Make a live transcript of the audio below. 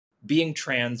being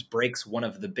trans breaks one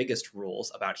of the biggest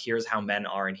rules about here's how men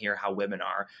are and here how women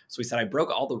are. So we said, I broke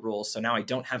all the rules. So now I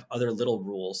don't have other little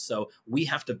rules. So we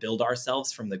have to build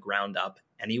ourselves from the ground up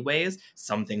anyways.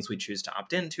 Some things we choose to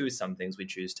opt into, some things we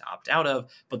choose to opt out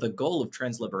of. But the goal of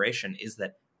trans liberation is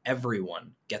that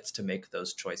everyone gets to make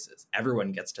those choices.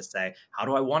 Everyone gets to say, how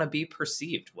do I want to be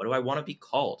perceived? What do I want to be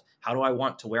called? How do I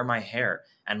want to wear my hair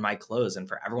and my clothes? And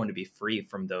for everyone to be free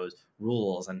from those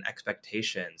rules and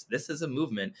expectations. This is a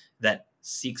movement that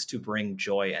seeks to bring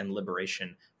joy and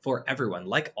liberation for everyone,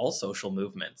 like all social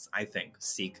movements, I think,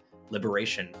 seek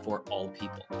liberation for all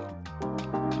people.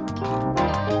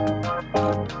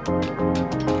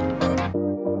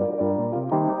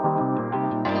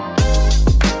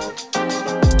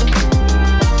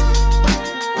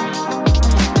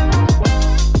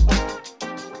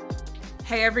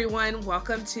 Hey everyone,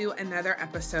 welcome to another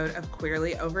episode of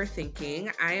Queerly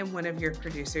Overthinking. I am one of your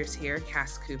producers here,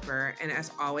 Cass Cooper, and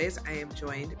as always, I am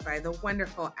joined by the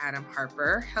wonderful Adam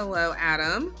Harper. Hello,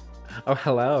 Adam. Oh,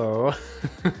 hello.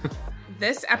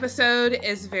 This episode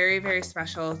is very, very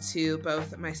special to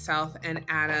both myself and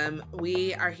Adam.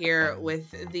 We are here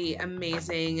with the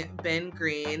amazing Ben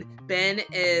Green. Ben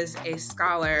is a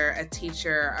scholar, a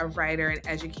teacher, a writer, an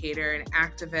educator, an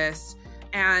activist,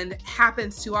 and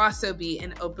happens to also be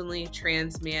an openly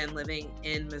trans man living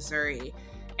in Missouri.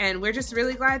 And we're just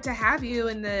really glad to have you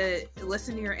and to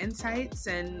listen to your insights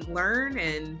and learn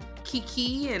and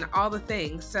kiki and all the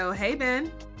things. So, hey, Ben.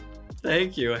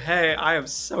 Thank you. Hey, I am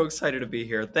so excited to be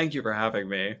here. Thank you for having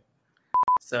me.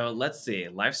 So let's see.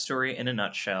 Life story in a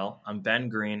nutshell. I'm Ben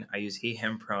Green. I use he,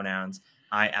 him pronouns.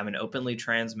 I am an openly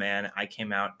trans man. I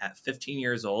came out at 15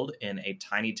 years old in a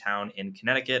tiny town in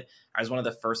Connecticut. I was one of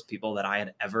the first people that I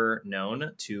had ever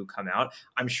known to come out.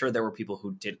 I'm sure there were people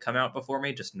who did come out before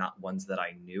me, just not ones that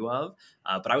I knew of.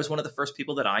 But I was one of the first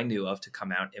people that I knew of to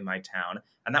come out in my town.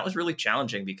 And that was really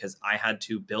challenging because I had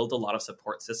to build a lot of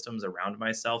support systems around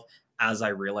myself as I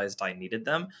realized I needed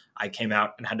them. I came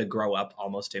out and had to grow up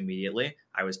almost immediately.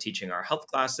 I was teaching our health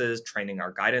classes, training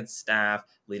our guidance staff,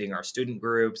 leading our student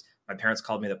groups. My parents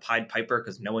called me the Pied Piper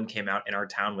because no one came out in our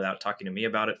town without talking to me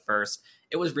about it first.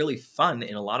 It was really fun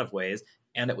in a lot of ways,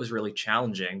 and it was really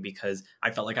challenging because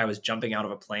I felt like I was jumping out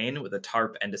of a plane with a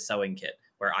tarp and a sewing kit,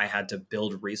 where I had to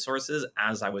build resources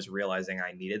as I was realizing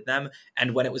I needed them,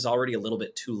 and when it was already a little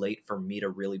bit too late for me to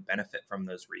really benefit from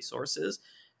those resources.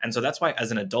 And so that's why,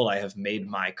 as an adult, I have made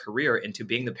my career into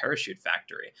being the parachute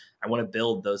factory. I want to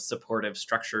build those supportive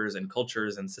structures and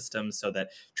cultures and systems so that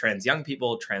trans young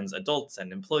people, trans adults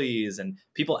and employees and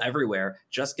people everywhere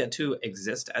just get to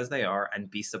exist as they are and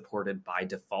be supported by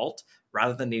default,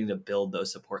 rather than needing to build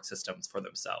those support systems for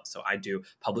themselves. So I do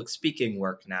public speaking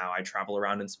work now. I travel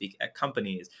around and speak at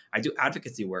companies. I do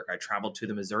advocacy work. I travel to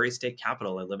the Missouri State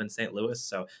Capitol. I live in St. Louis,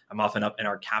 so I'm often up in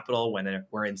our Capitol when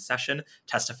we're in session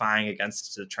testifying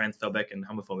against the transphobic and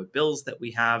homophobic bills that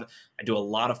we have. I do a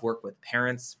lot of work with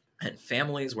parents and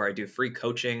families, where I do free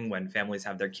coaching when families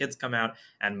have their kids come out.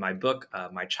 And my book,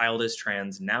 My Child is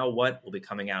Trans, Now What, will be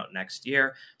coming out next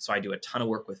year. So I do a ton of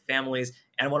work with families.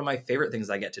 And one of my favorite things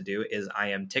I get to do is I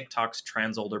am TikTok's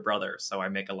trans older brother. So I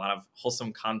make a lot of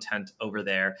wholesome content over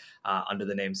there under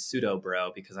the name Pseudo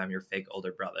Bro, because I'm your fake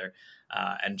older brother.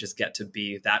 And just get to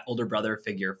be that older brother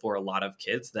figure for a lot of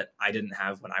kids that I didn't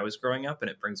have when I was growing up. And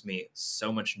it brings me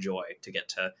so much joy to get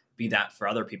to be that for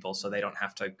other people so they don't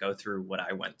have to go through what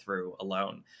I went through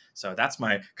alone. So that's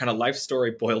my kind of life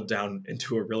story boiled down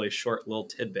into a really short little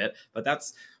tidbit. But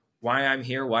that's why I'm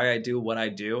here, why I do what I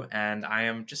do. And I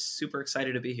am just super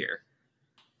excited to be here.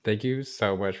 Thank you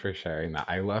so much for sharing that.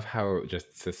 I love how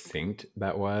just succinct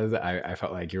that was. I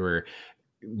felt like you were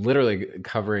literally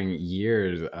covering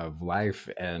years of life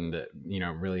and,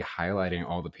 really highlighting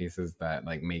all the pieces that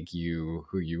like make you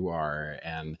who you are.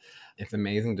 And it's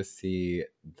amazing to see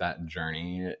that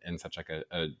journey in such like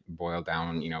a boiled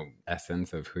down,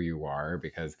 essence of who you are,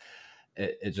 because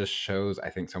it just shows, I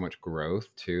think, so much growth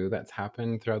too that's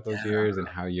happened throughout those years, and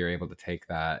how you're able to take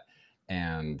that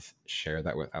and share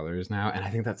that with others now. And I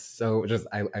think that's so just,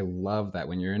 I love that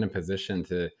when you're in a position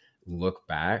to look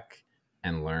back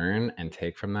and learn and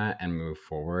take from that and move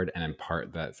forward and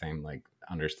impart that same like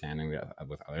understanding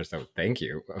with others. So thank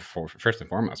you for first and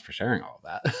foremost for sharing all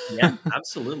of that. Yeah,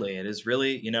 absolutely. It is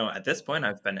really, at this point,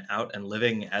 I've been out and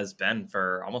living as Ben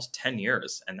for almost 10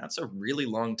 years, and that's a really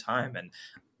long time. And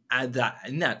And that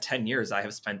in that 10 years, I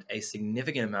have spent a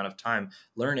significant amount of time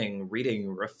learning, reading,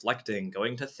 reflecting,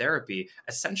 going to therapy,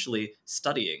 essentially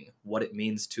studying what it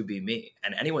means to be me.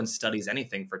 And anyone studies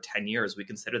anything for 10 years, we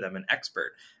consider them an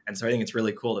expert. And so I think it's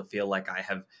really cool to feel like I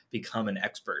have become an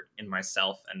expert in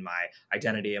myself and my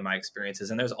identity and my experiences.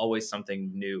 And there's always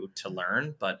something new to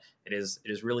learn, but it is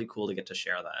really cool to get to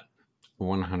share that.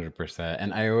 100%.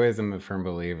 And I always am a firm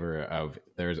believer of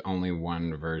there's only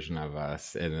one version of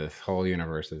us in this whole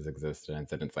universe's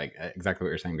existence. And it's like exactly what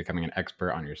you're saying, becoming an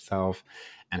expert on yourself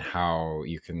and how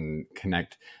you can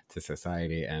connect to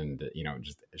society and,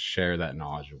 just share that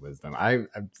knowledge and wisdom. I'm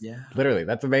Yeah. literally,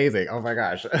 that's amazing. Oh my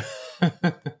gosh.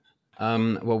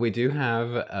 Well, we do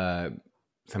have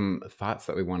some thoughts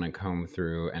that we want to comb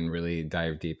through and really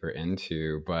dive deeper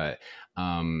into. But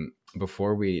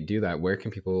before we do that, where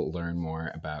can people learn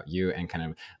more about you and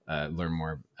kind of learn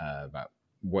more about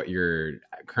what you're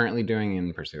currently doing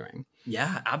and pursuing?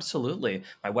 Yeah, absolutely.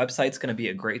 My website's going to be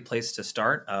a great place to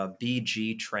start.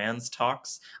 BG Trans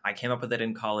Talks. I came up with it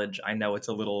in college. I know it's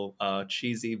a little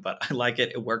cheesy, but I like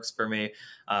it. It works for me.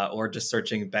 Or just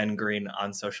searching Ben Green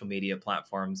on social media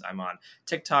platforms. I'm on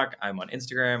TikTok. I'm on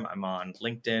Instagram. I'm on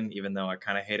LinkedIn, even though I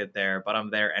kind of hate it there, but I'm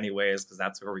there anyways because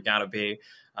that's where we got to be.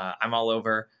 I'm all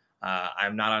over.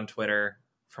 I'm not on Twitter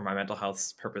for my mental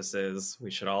health purposes. We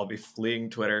should all be fleeing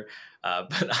Twitter.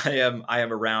 But I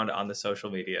am around on the social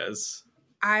medias.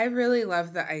 I really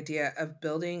love the idea of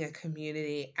building a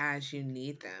community as you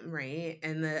need them, right?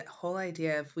 And the whole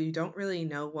idea of we don't really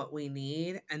know what we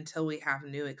need until we have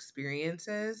new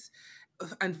experiences.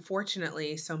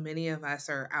 Unfortunately, so many of us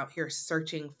are out here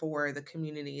searching for the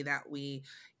community that we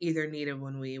either needed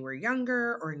when we were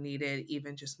younger or needed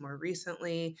even just more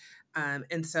recently.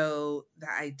 And so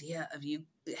the idea of you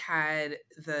had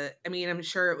I mean, I'm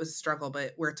sure it was a struggle,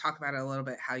 but we're talking about it a little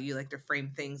bit how you like to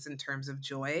frame things in terms of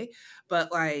joy.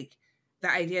 But like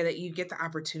the idea that you get the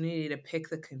opportunity to pick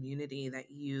the community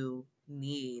that you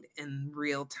need in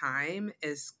real time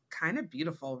is kind of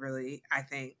beautiful, really. I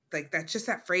think like that's just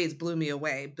that phrase blew me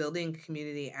away, building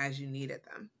community as you needed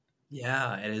them.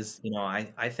 Yeah, it is.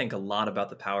 I think a lot about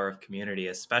the power of community,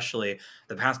 especially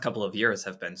the past couple of years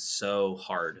have been so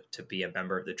hard to be a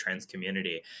member of the trans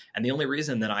community. And the only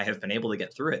reason that I have been able to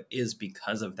get through it is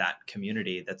because of that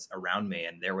community that's around me.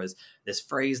 And there was this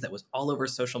phrase that was all over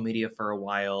social media for a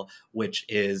while, which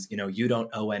is, you don't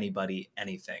owe anybody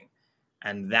anything.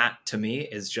 And that to me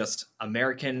is just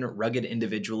American rugged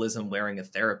individualism wearing a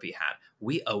therapy hat.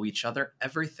 We owe each other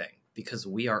everything because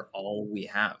we are all we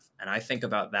have. And I think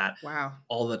about that Wow.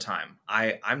 all the time.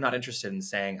 I'm not interested in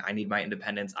saying I need my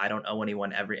independence. I don't owe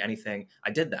anyone anything.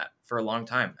 I did that for a long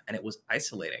time and it was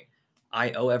isolating.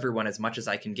 I owe everyone as much as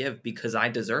I can give because I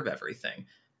deserve everything.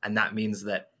 And that means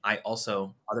that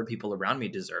other people around me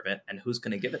deserve it. And who's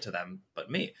going to give it to them but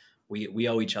me? We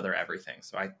owe each other everything.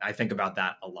 So I think about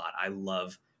that a lot. I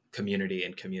love community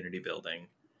and community building.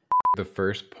 The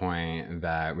first point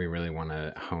that we really want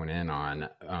to hone in on,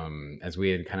 as we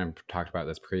had kind of talked about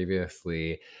this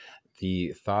previously,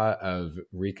 the thought of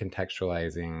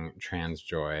recontextualizing trans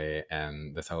joy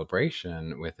and the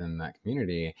celebration within that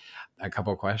community. A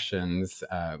couple questions.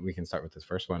 We can start with this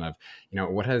first one of,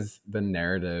 what has the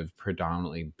narrative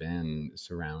predominantly been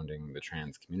surrounding the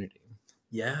trans community?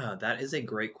 Yeah, that is a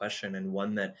great question, and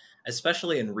one that,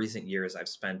 especially in recent years, I've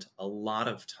spent a lot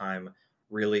of time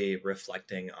really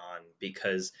reflecting on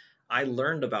because I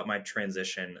learned about my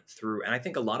transition through, and I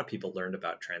think a lot of people learned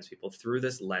about trans people through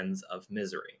this lens of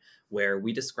misery, where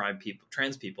we describe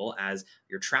trans people as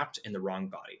you're trapped in the wrong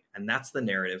body. And that's the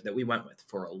narrative that we went with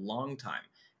for a long time.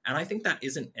 And I think that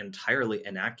isn't entirely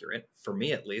inaccurate. For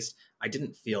me, at least, I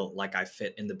didn't feel like I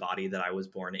fit in the body that I was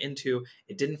born into.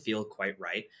 It didn't feel quite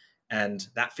right. And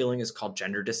that feeling is called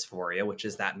gender dysphoria, which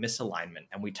is that misalignment.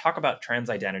 And we talk about trans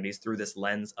identities through this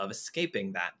lens of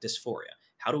escaping that dysphoria.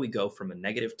 How do we go from a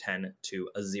 -10 to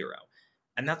a 0?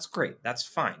 And that's great. That's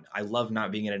fine. I love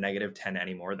not being in a -10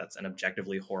 anymore. That's an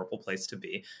objectively horrible place to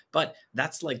be. But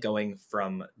that's like going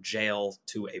from jail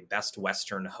to a Best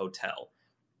Western hotel.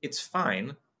 It's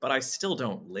fine, but I still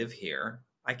don't live here.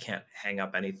 I can't hang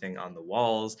up anything on the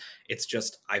walls. It's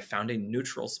just I found a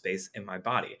neutral space in my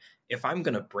body. If I'm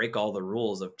going to break all the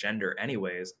rules of gender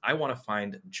anyways, I want to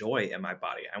find joy in my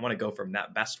body. I want to go from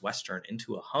that Best Western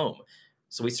into a home.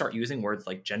 So we start using words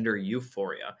like gender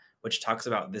euphoria, which talks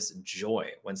about this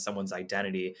joy when someone's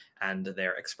identity and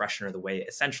their expression are the way,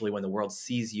 essentially when the world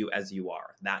sees you as you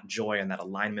are, that joy and that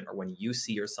alignment, or when you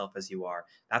see yourself as you are,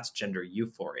 that's gender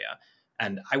euphoria.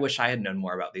 And I wish I had known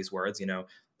more about these words.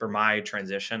 For my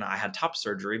transition, I had top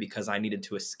surgery because I needed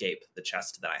to escape the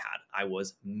chest that I had. I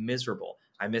was miserable.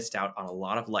 I missed out on a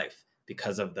lot of life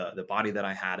because of the body that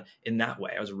I had in that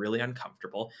way. I was really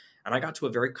uncomfortable. And I got to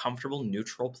a very comfortable,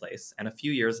 neutral place. And a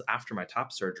few years after my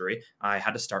top surgery, I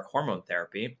had to start hormone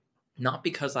therapy, not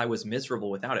because I was miserable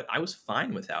without it. I was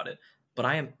fine without it, but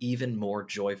I am even more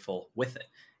joyful with it.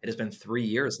 It has been 3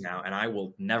 years now, and I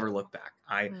will never look back.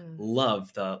 I Mm.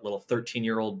 love the little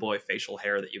 13-year-old boy facial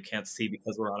hair that you can't see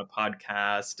because we're on a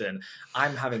podcast. And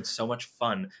I'm having so much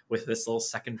fun with this little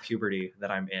second puberty that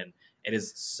I'm in. It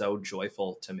is so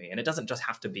joyful to me. And it doesn't just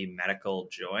have to be medical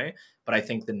joy, but I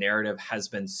think the narrative has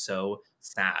been so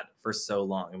sad for so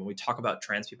long. And when we talk about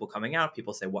trans people coming out,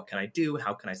 people say, what can I do?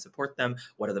 How can I support them?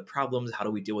 What are the problems? How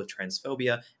do we deal with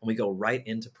transphobia? And we go right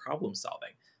into problem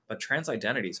solving. But trans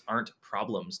identities aren't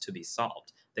problems to be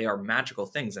solved. They are magical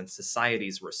things, and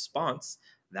society's response,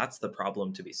 that's the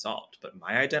problem to be solved. But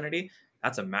my identity,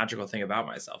 that's a magical thing about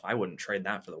myself. I wouldn't trade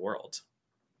that for the world.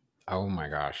 Oh my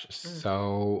gosh, Mm.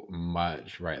 so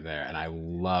much right there. And I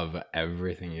love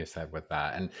everything you said with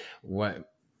that. And what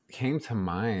came to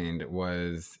mind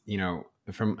was,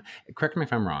 from, correct me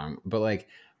if I'm wrong, but like,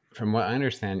 from what I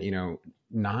understand,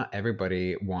 not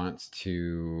everybody wants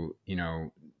to,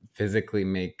 physically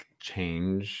make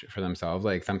change for themselves.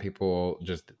 Like some people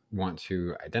just want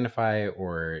to identify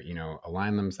or,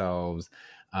 align themselves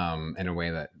in a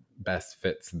way that best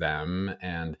fits them.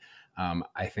 And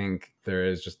I think there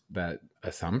is just that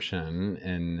assumption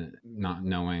in not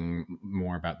knowing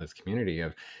more about this community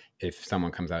of if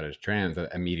someone comes out as trans,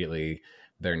 that immediately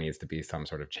there needs to be some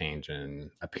sort of change in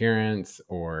appearance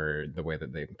or the way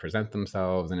that they present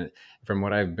themselves. And from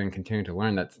what I've been continuing to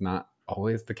learn, that's not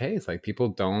always the case. Like people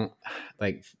don't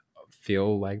like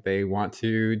feel like they want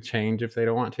to change if they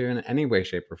don't want to in any way,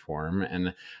 shape, or form.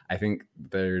 And I think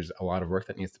there's a lot of work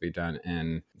that needs to be done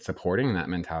in supporting that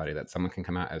mentality that someone can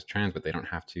come out as trans, but they don't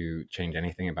have to change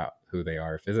anything about who they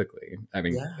are physically. I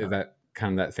mean, is Yeah. that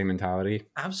kind of that same mentality?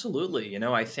 Absolutely.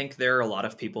 I think there are a lot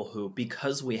of people who,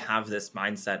 because we have this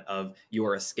mindset of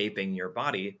you're escaping your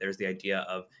body, there's the idea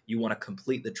of you want to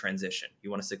complete the transition. You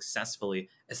want to successfully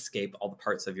escape all the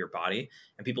parts of your body.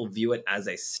 And people view it as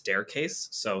a staircase.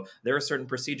 So there are certain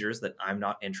procedures that I'm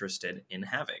not interested in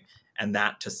having. And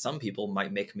that to some people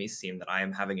might make me seem that I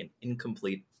am having an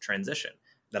incomplete transition,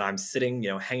 that I'm sitting,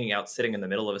 hanging out, sitting in the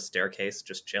middle of a staircase,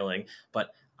 just chilling.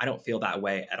 But I don't feel that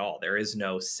way at all. There is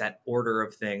no set order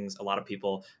of things. A lot of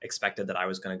people expected that I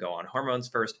was going to go on hormones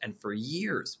first, and for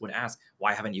years would ask,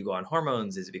 why haven't you go on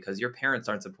hormones? Is it because your parents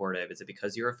aren't supportive? Is it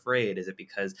because you're afraid? Is it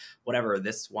because whatever,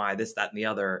 this, why, this, that, and the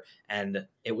other? And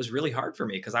it was really hard for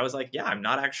me because I was like, yeah, I'm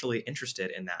not actually interested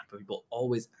in that. But people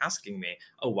always asking me,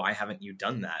 oh, why haven't you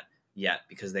done that yet?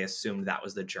 Because they assumed that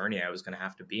was the journey I was going to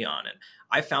have to be on. And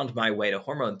I found my way to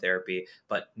hormone therapy,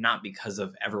 but not because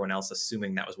of everyone else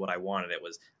assuming that was what I wanted. It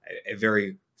was a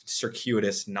very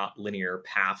circuitous, not linear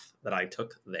path that I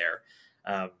took there.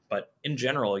 But in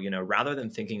general, rather than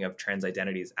thinking of trans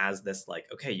identities as this, like,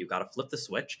 okay, you got to flip the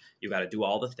switch, you got to do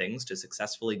all the things to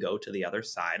successfully go to the other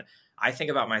side. I think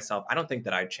about myself, I don't think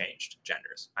that I changed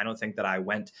genders. I don't think that I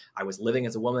was living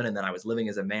as a woman and then I was living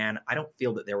as a man. I don't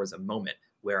feel that there was a moment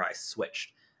where I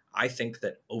switched. I think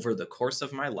that over the course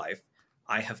of my life,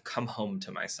 I have come home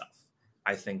to myself.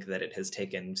 I think that it has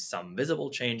taken some visible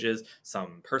changes,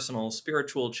 some personal,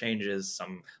 spiritual changes,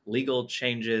 some legal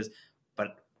changes,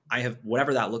 but I have,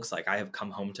 whatever that looks like, I have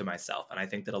come home to myself. And I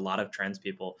think that a lot of trans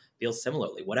people feel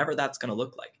similarly, whatever that's going to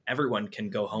look like. Everyone can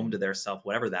go home to their self,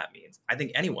 whatever that means. I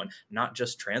think anyone, not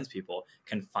just trans people,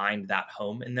 can find that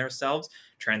home in themselves.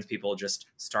 Trans people just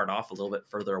start off a little bit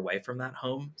further away from that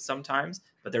home sometimes,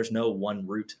 but there's no one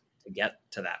route to get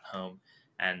to that home.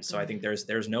 And so I think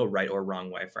there's no right or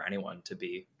wrong way for anyone to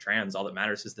be trans. All that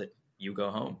matters is that you go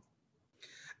home.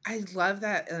 I love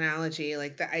that analogy,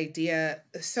 like the idea,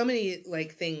 so many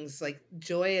like things like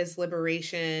joy is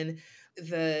liberation,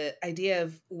 the idea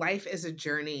of life is a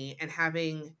journey and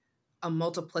having a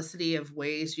multiplicity of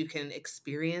ways you can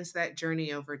experience that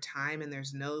journey over time. And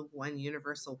there's no one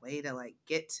universal way to like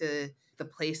get to the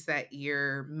place that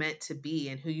you're meant to be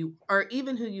and who you are,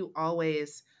 even who you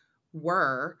always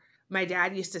were. My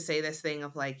dad used to say this thing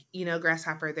of like,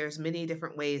 Grasshopper, there's many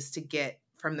different ways to get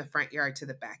from the front yard to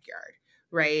the backyard,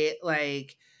 right?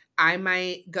 Like I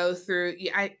might go through,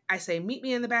 I say, meet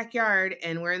me in the backyard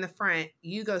and we're in the front.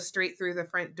 You go straight through the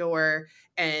front door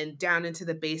and down into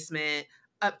the basement,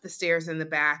 up the stairs in the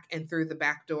back and through the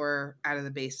back door out of the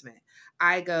basement.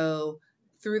 I go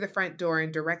through the front door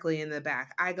and directly in the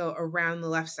back. I go around the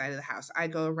left side of the house. I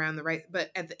go around the right.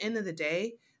 But at the end of the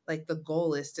day, like the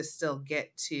goal is to still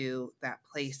get to that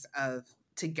place of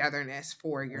togetherness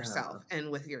for yourself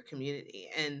and with your community.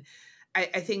 And I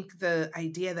think the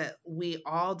idea that we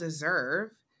all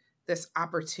deserve this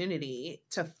opportunity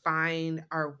to find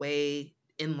our way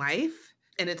in life.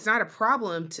 And it's not a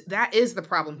problem. That is the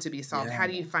problem to be solved. Yeah. How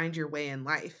do you find your way in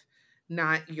life?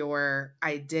 Not your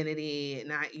identity,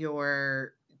 not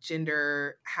your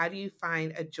gender. How do you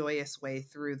find a joyous way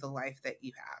through the life that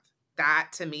you have?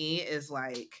 That to me is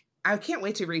like, I can't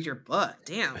wait to read your book.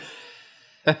 Damn.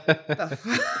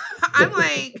 I'm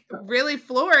like really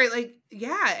floored. Like,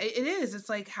 yeah, it is. It's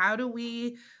like, how do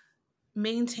we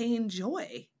maintain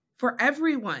joy for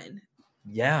everyone?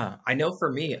 Yeah, I know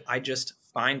for me, I just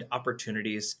find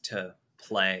opportunities to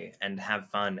play and have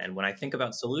fun. And when I think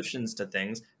about solutions to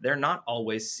things, they're not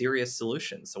always serious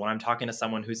solutions. So when I'm talking to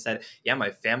someone who said, yeah, my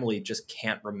family just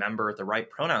can't remember the right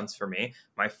pronouns for me,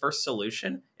 my first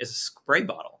solution is a spray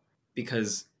bottle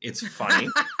because it's funny.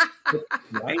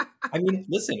 Right? I mean,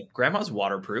 listen, grandma's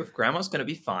waterproof. Grandma's going to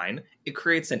be fine. It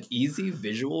creates an easy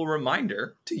visual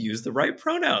reminder to use the right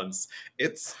pronouns.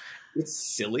 It's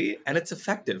silly and it's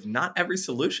effective. Not every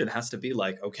solution has to be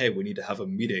like, okay, we need to have a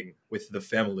meeting with the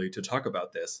family to talk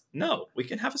about this. No, we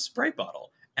can have a spray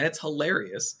bottle and it's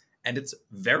hilarious and it's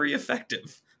very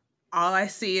effective. All I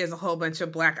see is a whole bunch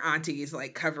of Black aunties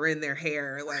like covering their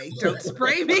hair, like, don't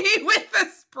spray me with a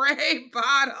spray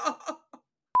bottle.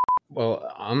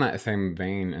 Well, on that same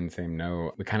vein and same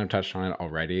note, we kind of touched on it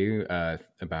already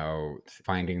about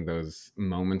finding those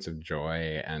moments of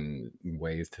joy and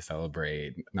ways to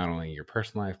celebrate not only your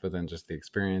personal life, but then just the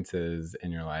experiences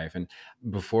in your life. And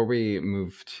before we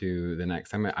move to the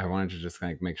next segment, I wanted to just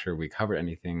like make sure we cover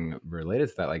anything related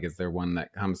to that. Like, is there one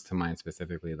that comes to mind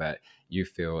specifically that you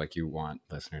feel like you want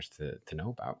listeners to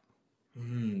know about?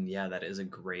 Yeah, that is a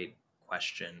great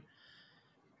question.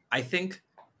 I think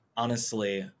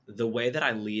honestly, the way that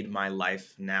I lead my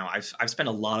life now, I've spent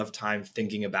a lot of time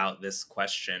thinking about this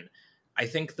question. I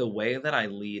think the way that I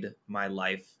lead my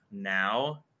life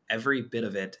now, every bit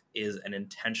of it is an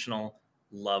intentional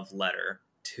love letter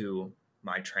to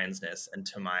my transness and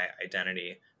to my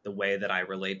identity. The way that I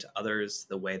relate to others,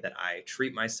 the way that I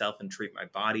treat myself and treat my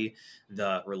body,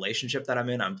 the relationship that I'm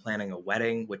in. I'm planning a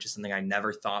wedding, which is something I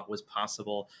never thought was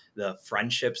possible. The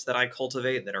friendships that I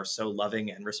cultivate that are so loving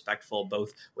and respectful,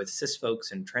 both with cis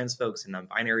folks and trans folks and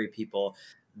non-binary people.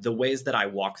 The ways that I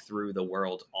walk through the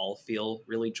world all feel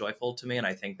really joyful to me. And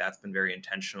I think that's been very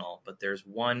intentional. But there's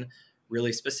one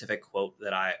really specific quote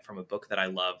that from a book that I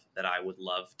love that I would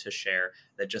love to share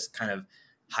that just kind of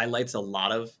highlights a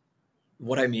lot of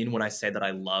what I mean when I say that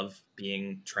I love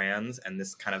being trans and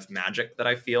this kind of magic that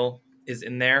I feel is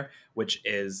in there, which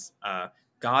is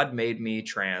God made me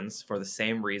trans for the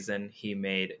same reason he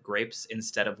made grapes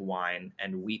instead of wine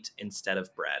and wheat instead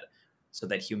of bread, so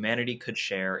that humanity could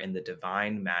share in the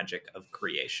divine magic of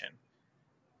creation.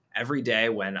 Every day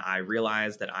when I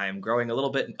realize that I am growing a little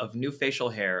bit of new facial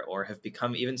hair or have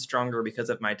become even stronger because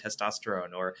of my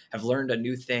testosterone or have learned a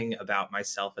new thing about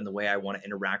myself and the way I want to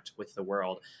interact with the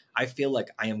world, I feel like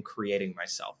I am creating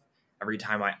myself. Every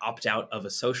time I opt out of a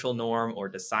social norm or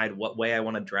decide what way I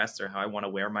want to dress or how I want to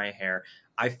wear my hair,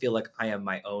 I feel like I am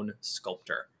my own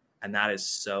sculptor. And that is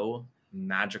so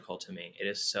magical to me. It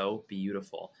is so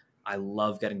beautiful. I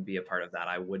love getting to be a part of that.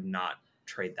 I would not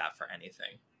trade that for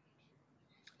anything.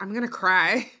 I'm going to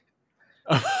cry.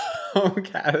 Oh,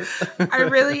 Cass. I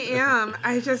really am.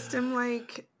 I just am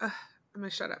like, I'm going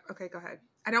to shut up. Okay, go ahead.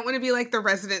 I don't want to be like the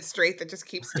resident straight that just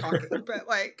keeps talking, but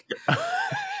like,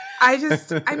 I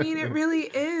mean, it really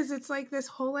is. It's like this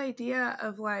whole idea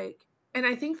of like, and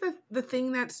I think that the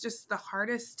thing that's just the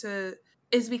hardest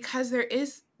is because there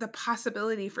is the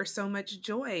possibility for so much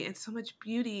joy and so much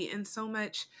beauty and so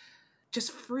much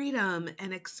just freedom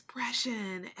and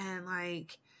expression and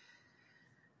like,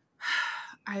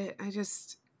 I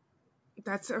just,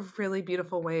 that's a really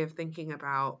beautiful way of thinking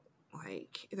about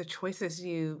like the choices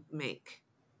you make.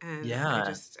 And Yeah. I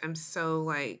just am so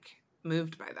like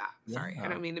moved by that. Sorry. I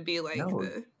don't mean to be like no,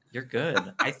 you're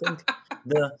good. I think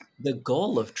the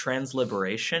goal of trans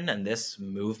liberation and this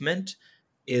movement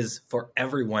is for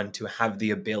everyone to have the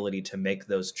ability to make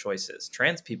those choices.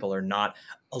 Trans people are not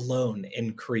alone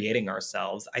in creating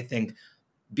ourselves. I think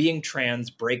being trans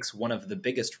breaks one of the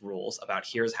biggest rules about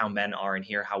here's how men are and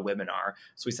here how women are.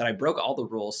 So we said, I broke all the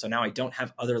rules. So now I don't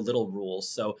have other little rules.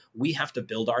 So we have to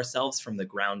build ourselves from the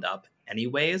ground up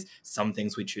anyways. Some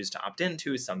things we choose to opt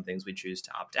into, some things we choose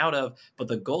to opt out of. But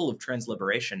the goal of trans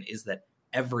liberation is that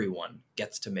everyone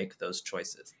gets to make those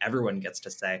choices. Everyone gets to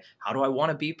say, how do I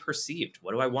want to be perceived?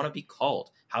 What do I want to be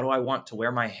called? How do I want to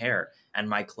wear my hair and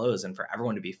my clothes? And for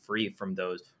everyone to be free from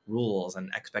those rules and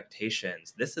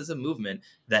expectations. This is a movement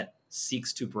that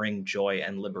seeks to bring joy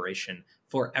and liberation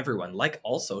for everyone, like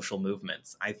all social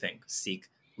movements, I think, seek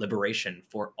liberation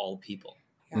for all people.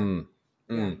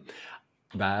 Yeah.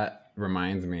 That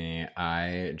reminds me,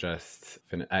 I just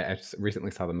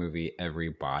recently saw the movie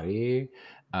Everybody.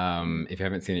 If you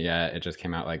haven't seen it yet, it just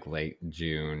came out like late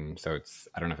June, so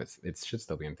I don't know if it should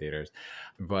still be in theaters,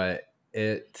 but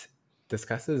it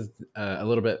discusses a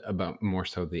little bit about more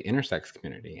so the intersex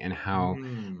community and how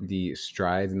Mm. the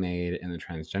strides made in the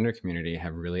transgender community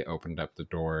have really opened up the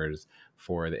doors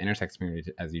for the intersex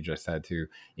community, as you just said, to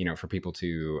for people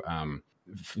to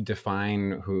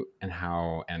define who and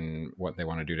how and what they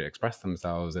want to do to express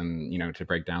themselves, and to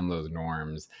break down those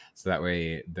norms, so that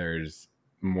way there's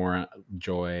more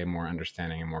joy, more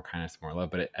understanding, and more kindness, more love.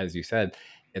 But as you said,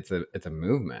 it's a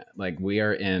movement. Like, we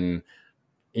are in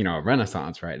a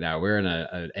renaissance right now. We're in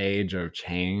an age of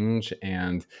change,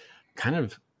 and kind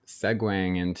of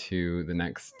segueing into the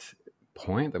next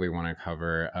point that we want to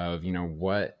cover of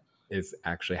what is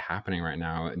actually happening right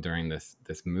now during this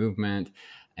movement,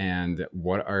 and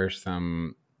what are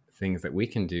some things that we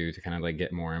can do to kind of like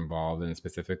get more involved, and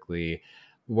specifically,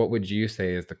 what would you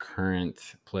say is the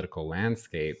current political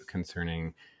landscape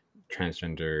concerning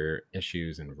transgender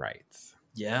issues and rights?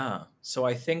 Yeah. So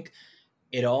I think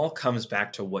it all comes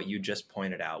back to what you just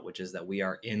pointed out, which is that we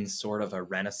are in sort of a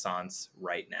renaissance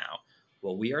right now.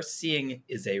 What we are seeing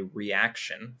is a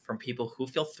reaction from people who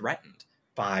feel threatened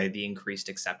by the increased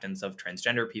acceptance of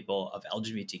transgender people, of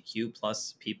LGBTQ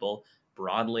plus people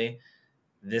broadly.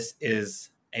 This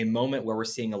is a moment where we're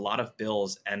seeing a lot of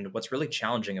bills. And what's really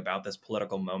challenging about this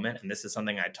political moment, and this is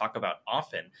something I talk about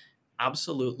often,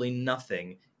 absolutely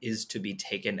nothing is to be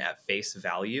taken at face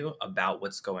value about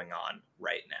what's going on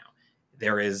right now.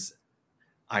 There is,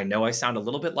 I know I sound a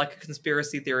little bit like a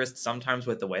conspiracy theorist sometimes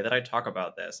with the way that I talk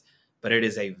about this, but it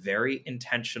is a very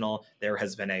intentional. There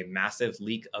has been a massive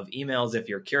leak of emails. If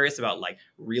you're curious about like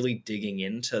really digging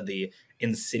into the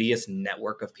insidious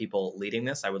network of people leading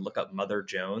this, I would look up Mother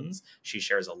Jones. She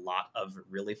shares a lot of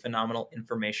really phenomenal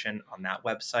information on that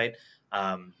website.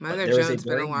 But Mother there is a Jones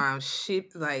been very around. She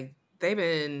like they've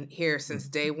been here since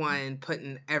day one,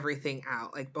 putting everything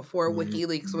out. Like before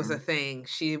WikiLeaks was a thing.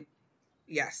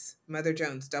 Yes, Mother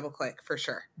Jones. Double click for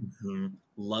sure.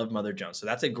 Love Mother Jones. So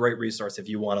that's a great resource if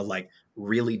you want to like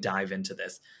really dive into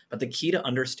this. But the key to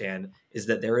understand is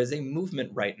that there is a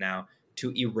movement right now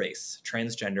to erase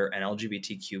transgender and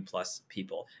LGBTQ plus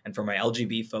people. And for my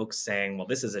LGB folks saying, well,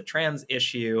 this is a trans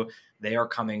issue, they are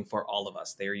coming for all of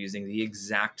us. They are using the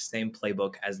exact same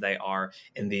playbook as they are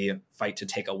in the fight to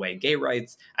take away gay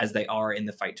rights, as they are in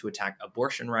the fight to attack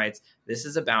abortion rights. This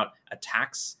is about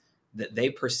attacks that they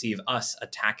perceive us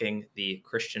attacking the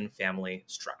Christian family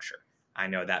structure. I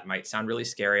know that might sound really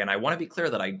scary, and I want to be clear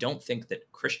that I don't think that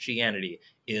Christianity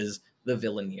is the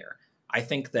villain here. I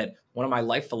think that one of my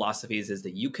life philosophies is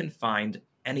that you can find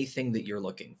anything that you're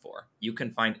looking for. You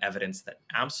can find evidence that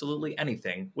absolutely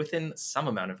anything within some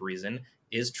amount of reason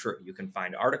is true. You can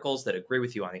find articles that agree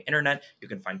with you on the internet. You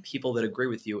can find people that agree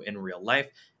with you in real life.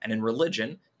 And in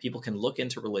religion, people can look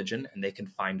into religion and they can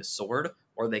find a sword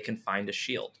or they can find a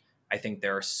shield. I think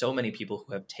there are so many people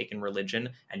who have taken religion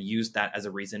and used that as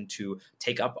a reason to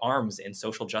take up arms in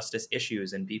social justice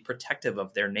issues and be protective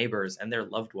of their neighbors and their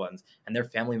loved ones, and their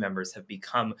family members have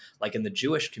become, like in the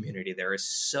Jewish community, there is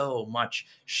so much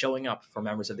showing up for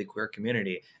members of the queer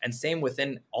community. And same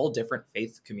within all different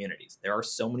faith communities. There are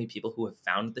so many people who have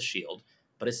found the shield,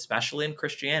 but especially in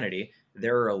Christianity,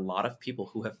 there are a lot of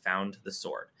people who have found the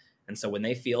sword. And so when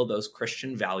they feel those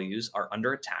Christian values are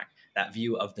under attack, that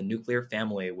view of the nuclear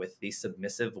family with the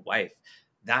submissive wife,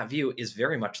 that view is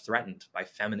very much threatened by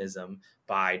feminism,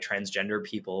 by transgender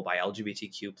people, by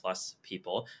LGBTQ plus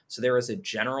people. So there is a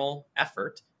general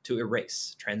effort to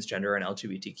erase transgender and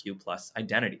LGBTQ plus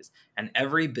identities. And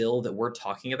every bill that we're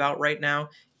talking about right now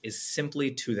is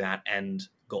simply to that end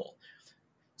goal.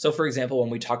 So for example, when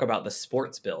we talk about the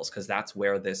sports bills, because that's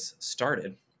where this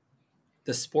started,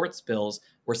 the sports bills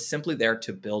were simply there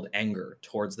to build anger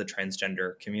towards the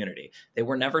transgender community. They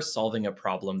were never solving a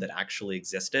problem that actually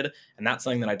existed. And that's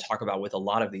something that I talk about with a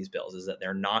lot of these bills, is that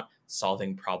they're not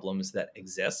solving problems that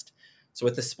exist. So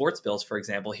with the sports bills, for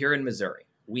example, here in Missouri,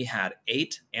 we had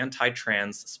 8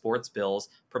 anti-trans sports bills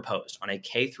proposed on a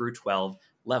K through 12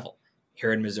 level.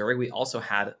 Here in Missouri, we also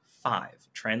had 5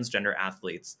 transgender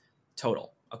athletes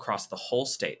total across the whole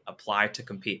state apply to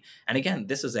compete. And again,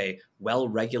 this is a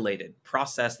well-regulated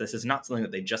process. This is not something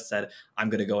that they just said, I'm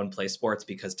going to go and play sports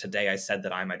because today I said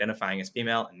that I'm identifying as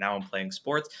female and now I'm playing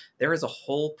sports. There is a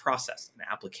whole process, an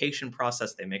application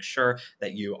process. They make sure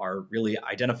that you are really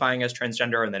identifying as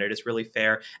transgender and that it is really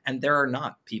fair. And there are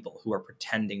not people who are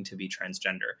pretending to be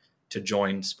transgender to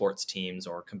join sports teams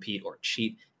or compete or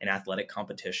cheat in athletic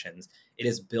competitions. It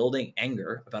is building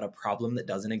anger about a problem that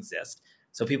doesn't exist.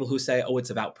 So people who say, oh, it's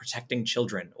about protecting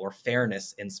children or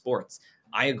fairness in sports,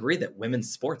 I agree that women's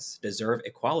sports deserve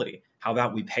equality. How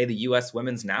about we pay the US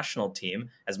women's national team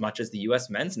as much as the US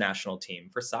men's national team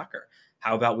for soccer?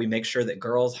 How about we make sure that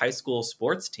girls' high school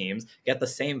sports teams get the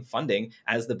same funding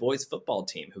as the boys' football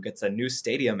team, who gets a new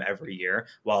stadium every year,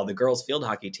 while the girls' field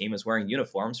hockey team is wearing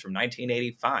uniforms from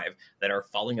 1985 that are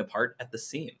falling apart at the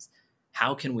seams?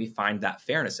 How can we find that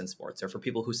fairness in sports? Or for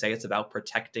people who say it's about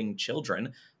protecting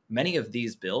children, many of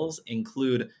these bills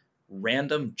include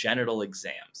random genital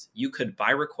exams. You could, by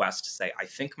request, say, I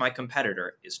think my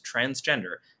competitor is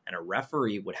transgender, and a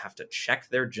referee would have to check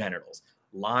their genitals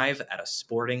live at a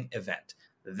sporting event.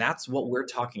 That's what we're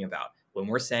talking about when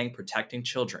we're saying protecting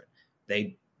children.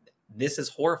 This is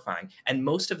horrifying. And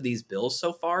most of these bills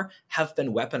so far have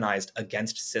been weaponized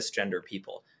against cisgender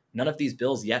people. None of these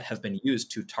bills yet have been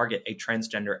used to target a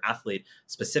transgender athlete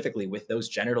specifically with those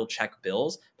genital check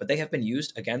bills, but they have been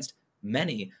used against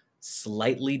many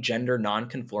slightly gender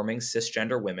non-conforming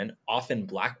cisgender women, often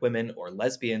Black women or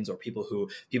lesbians or people who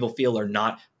people feel are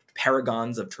not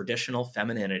paragons of traditional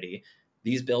femininity.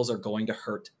 These bills are going to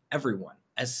hurt everyone,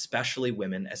 especially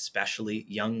women, especially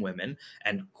young women,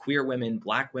 and queer women,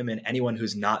 Black women, anyone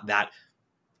who's not that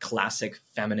classic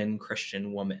feminine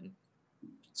Christian woman.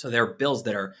 So there are bills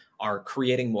that are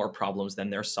creating more problems than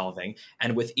they're solving.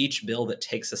 And with each bill that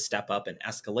takes a step up in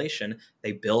escalation,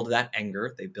 they build that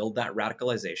anger, they build that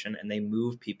radicalization, and they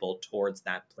move people towards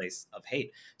that place of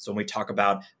hate. So when we talk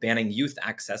about banning youth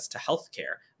access to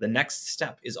healthcare, the next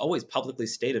step is always publicly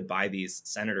stated by these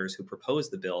senators who propose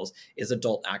the bills is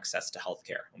adult access to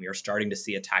healthcare. And we are starting to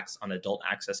see attacks on adult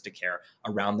access to care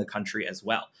around the country as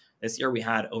well. This year we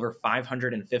had over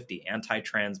 550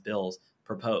 anti-trans bills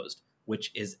proposed,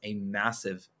 which is a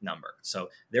massive number. So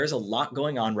there's a lot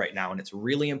going on right now, and it's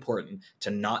really important to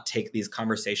not take these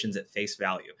conversations at face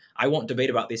value. I won't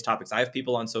debate about these topics. I have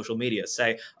people on social media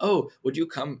say, oh, would you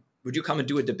come and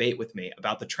do a debate with me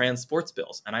about the trans sports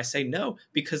bills? And I say no,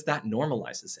 because that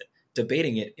normalizes it.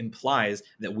 Debating it implies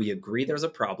that we agree there's a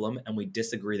problem and we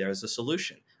disagree there's a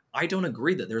solution. I don't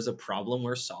agree that there's a problem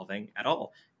we're solving at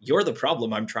all. You're the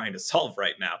problem I'm trying to solve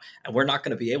right now, and we're not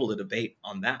going to be able to debate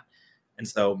on that. And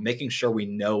so making sure we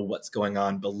know what's going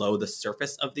on below the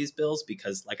surface of these bills,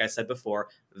 because like I said before,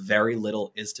 very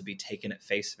little is to be taken at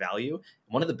face value.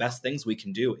 One of the best things we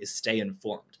can do is stay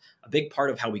informed. A big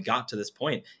part of how we got to this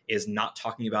point is not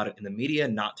talking about it in the media,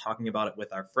 not talking about it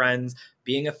with our friends.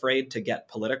 Being afraid to get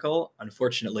political,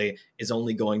 unfortunately, is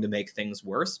only going to make things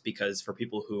worse, because for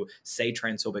people who say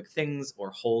transphobic things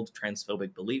or hold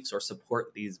transphobic beliefs or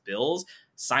support these bills,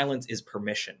 silence is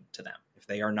permission to them. If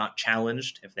they are not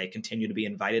challenged, if they continue to be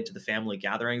invited to the family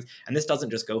gatherings, and this doesn't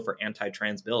just go for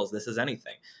anti-trans bills, this is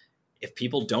anything. If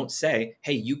people don't say,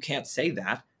 hey, you can't say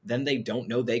that, then they don't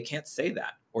know they can't say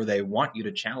that, or they want you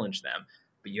to challenge them.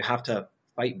 But you have to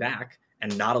fight back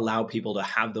and not allow people to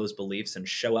have those beliefs and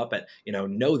show up at,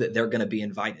 know that they're going to be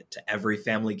invited to every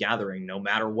family gathering, no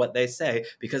matter what they say,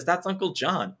 because that's Uncle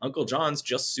John. Uncle John's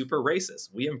just super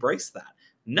racist. We embrace that.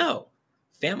 No.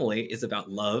 Family is about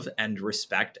love and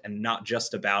respect, and not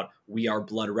just about we are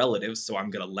blood relatives, so I'm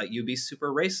going to let you be super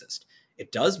racist.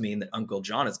 It does mean that Uncle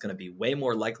John is going to be way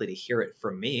more likely to hear it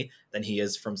from me than he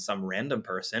is from some random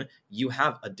person. You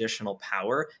have additional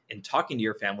power in talking to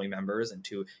your family members and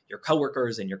to your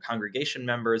coworkers and your congregation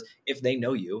members. If they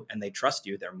know you and they trust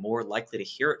you, they're more likely to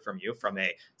hear it from you from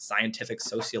a scientific,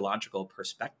 sociological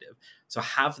perspective. So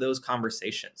have those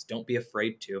conversations. Don't be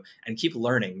afraid to, and keep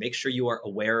learning. Make sure you are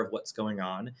aware of what's going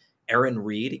on. Erin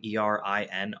Reed,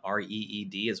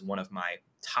 ERINREED, is one of my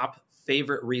top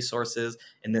favorite resources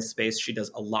in this space. She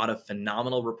does a lot of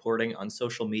phenomenal reporting on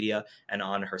social media and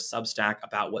on her Substack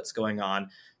about what's going on.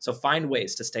 So find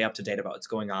ways to stay up to date about what's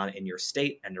going on in your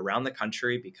state and around the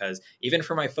country, because even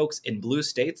for my folks in blue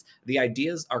states, the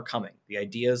ideas are coming. The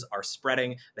ideas are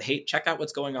spreading. The hate, check out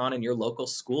what's going on in your local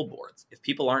school boards. If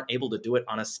people aren't able to do it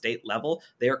on a state level,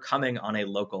 they are coming on a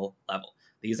local level.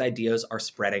 These ideas are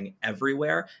spreading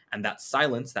everywhere, and that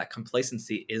silence, that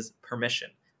complacency is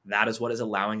permission. That is what is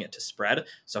allowing it to spread.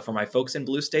 So for my folks in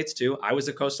blue states too, I was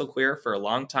a coastal queer for a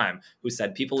long time who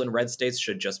said people in red states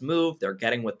should just move. They're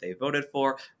getting what they voted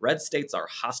for. Red states are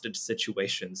hostage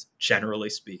situations, generally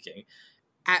speaking.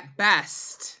 At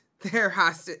best, they're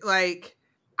hostage. Like,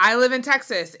 I live in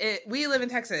Texas. We live in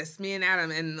Texas, me and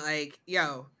Adam, and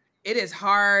it is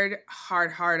hard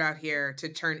out here to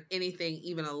turn anything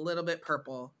even a little bit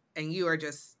purple, and you are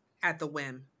just at the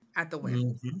whim.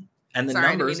 Mm-hmm. And the Sorry, I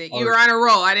didn't mean numbers to, are... you were on a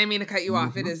roll. I didn't mean to cut you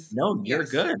off. It Mhm. is... No, you're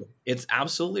yes. good. It's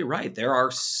absolutely right. There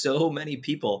are so many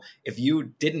people. If you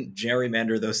didn't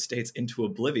gerrymander those states into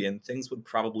oblivion, things would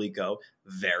probably go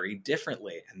very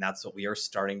differently. And that's what we are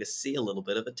starting to see a little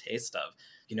bit of a taste of.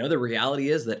 You know, the reality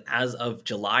is that as of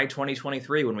July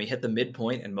 2023, when we hit the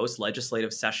midpoint and most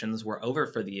legislative sessions were over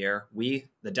for the year,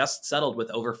 the dust settled with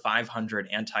over 500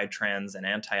 anti-trans and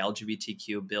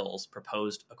anti-LGBTQ bills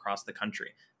proposed across the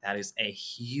country. That is a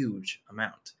huge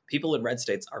amount. People in red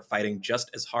states are fighting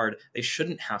just as hard. They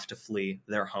shouldn't have to flee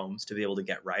their homes to be able to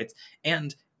get rights.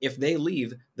 And if they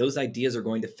leave, those ideas are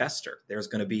going to fester. There's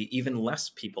going to be even less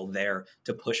people there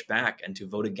to push back and to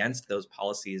vote against those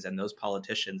policies and those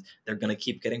politicians. They're going to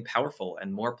keep getting powerful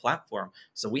and more platform.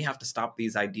 So we have to stop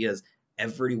these ideas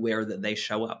everywhere that they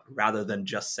show up, rather than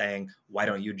just saying, why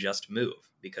don't you just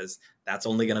move? Because that's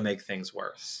only going to make things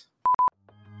worse.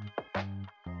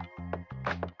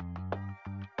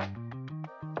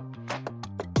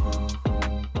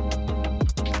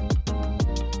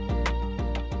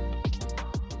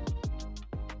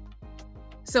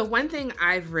 So one thing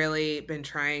I've really been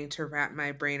trying to wrap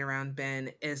my brain around,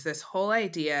 Ben, is this whole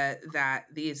idea that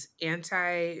these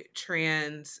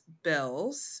anti-trans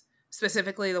bills,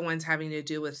 specifically the ones having to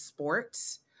do with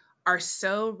sports, are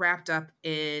so wrapped up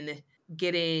in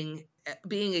being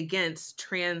against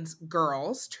trans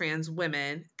girls, trans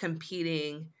women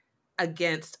competing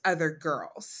against other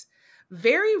girls.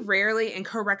 Very rarely, and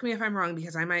correct me if I'm wrong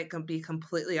because I might be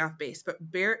completely off base, but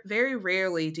very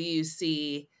rarely do you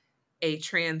see a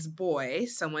trans boy,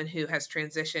 someone who has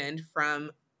transitioned from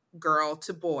girl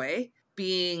to boy,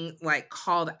 being like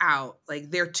called out, like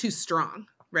they're too strong,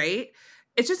 right?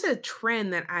 It's just a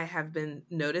trend that I have been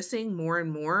noticing more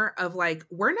and more of, like,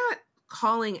 we're not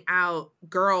calling out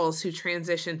girls who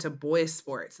transition to boy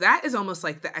sports. That is almost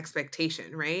like the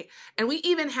expectation, right? And we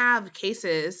even have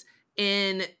cases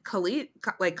in colleges,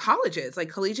 like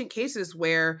collegiate cases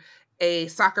where a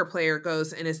soccer player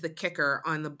goes and is the kicker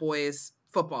on the boys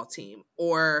football team,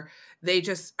 or they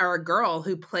just are a girl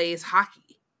who plays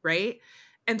hockey, right?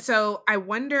 And so I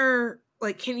wonder,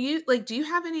 like, do you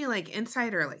have any like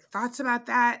insight or like thoughts about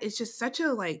that? It's just such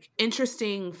a like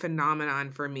interesting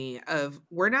phenomenon for me of,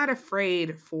 we're not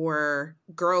afraid for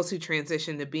girls who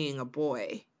transition to being a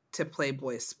boy to play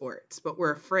boys sports, but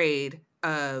we're afraid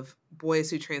of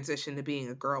boys who transition to being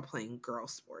a girl playing girl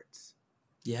sports.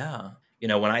 Yeah. You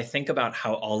know, when I think about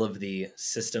how all of the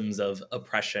systems of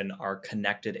oppression are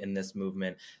connected in this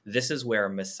movement, this is where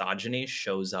misogyny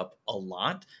shows up a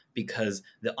lot, because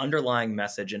the underlying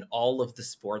message in all of the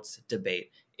sports debate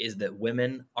is that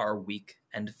women are weak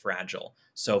and fragile.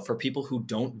 So for people who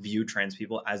don't view trans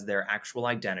people as their actual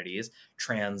identities,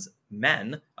 trans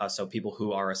men, so people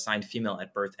who are assigned female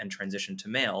at birth and transition to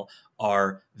male,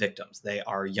 are victims. They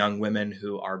are young women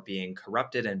who are being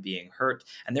corrupted and being hurt.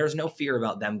 And there's no fear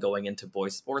about them going into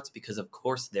boys sports because, of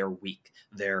course, they're weak.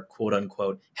 They're quote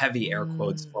unquote, heavy air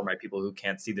quotes for my people who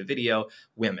can't see the video,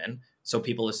 women. So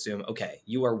people assume, okay,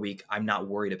 you are weak. I'm not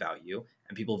worried about you.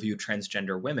 And people view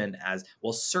transgender women as,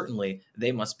 well, certainly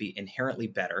they must be inherently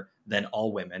better than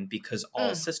all women because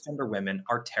all cisgender women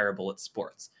are terrible at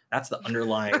sports. That's the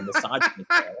underlying misogyny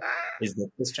there, is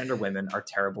that cisgender women are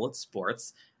terrible at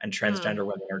sports and transgender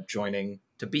women are joining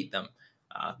to beat them.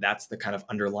 That's the kind of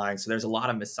underlying. So there's a lot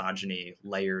of misogyny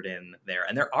layered in there.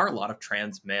 And there are a lot of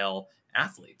trans male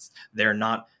athletes. There are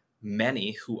not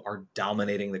many who are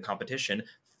dominating the competition,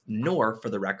 nor, for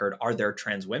the record, are there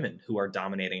trans women who are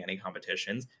dominating any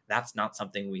competitions. That's not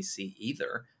something we see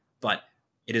either. But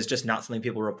it is just not something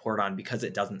people report on because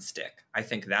it doesn't stick. I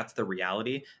think that's the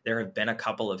reality. There have been a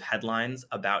couple of headlines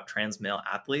about trans male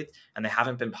athletes, and they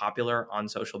haven't been popular on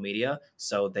social media,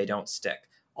 so they don't stick.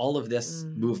 All of this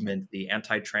movement, the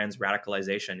anti-trans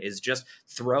radicalization, is just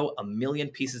throw a million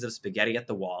pieces of spaghetti at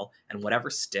the wall, and whatever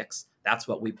sticks, that's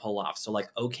what we pull off. So like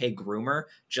OK Groomer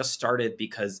just started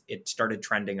because it started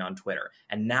trending on Twitter.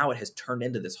 And now it has turned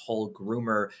into this whole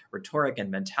groomer rhetoric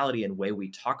and mentality and way we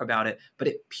talk about it. But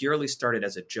it purely started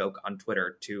as a joke on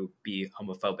Twitter to be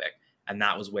homophobic. And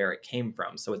that was where it came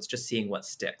from. So it's just seeing what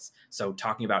sticks. So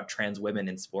talking about trans women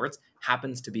in sports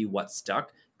happens to be what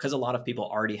stuck, because a lot of people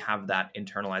already have that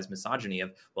internalized misogyny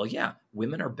of, well, yeah,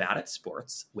 women are bad at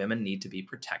sports. Women need to be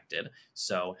protected.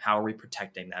 So how are we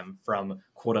protecting them from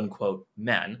quote unquote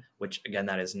men? Which, again,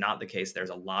 that is not the case. There's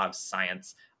a lot of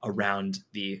science around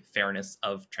the fairness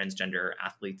of transgender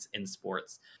athletes in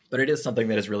sports. But it is something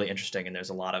that is really interesting, and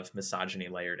there's a lot of misogyny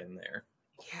layered in there.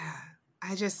 Yeah,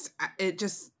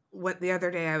 what the other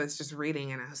day I was just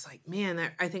reading and I was like, man,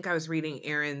 I think I was reading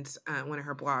Erin's, one of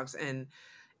her blogs, and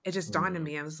it just dawned on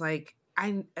me. I was like,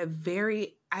 I'm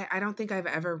I don't think I've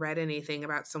ever read anything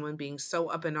about someone being so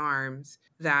up in arms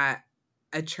that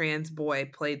a trans boy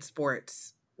played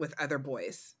sports with other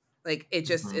boys. Like, it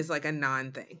just Mhm. is like a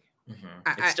non thing.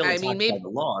 It's still I mean, attacked by maybe the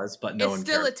laws, but no it's one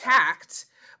still cares about it. attacked,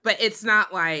 but it's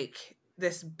not like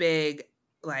this big,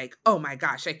 like, oh my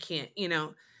gosh, I can't, you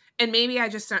know. And maybe I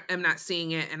just am not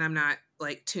seeing it and I'm not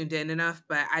like tuned in enough,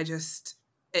 but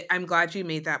I'm glad you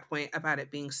made that point about it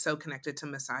being so connected to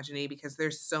misogyny, because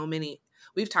there's so many,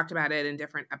 we've talked about it in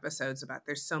different episodes about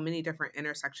there's so many different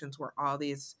intersections where all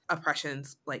these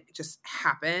oppressions like just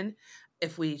happen.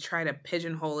 If we try to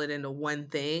pigeonhole it into one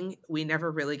thing, we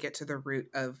never really get to the root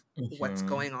of what's Mhm.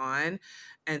 going on.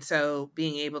 And so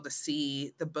being able to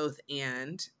see the both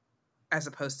and as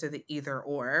opposed to the either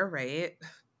or, right?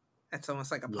 That's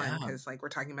almost like a pun Yeah. because like we're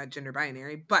talking about gender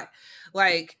binary, but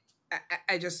like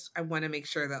I want to make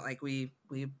sure that like we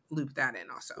loop that in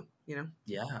also, you know?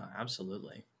 Yeah,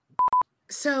 absolutely.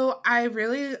 So I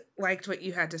really liked what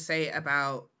you had to say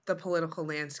about the political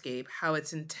landscape, how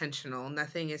it's intentional.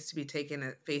 Nothing is to be taken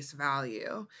at face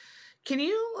value. Can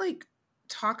you like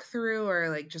talk through or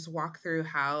like just walk through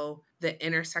how the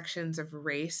intersections of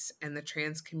race and the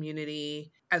trans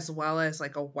community, as well as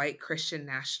like a white Christian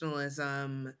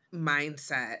nationalism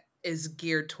mindset, is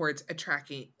geared towards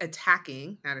attacking,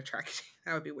 not attracting,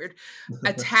 that would be weird,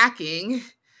 attacking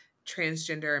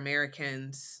transgender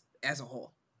Americans as a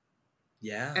whole? And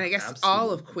Yeah, I guess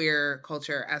all of absolutely. queer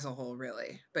culture as a whole,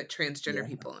 really, but transgender Yeah.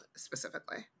 people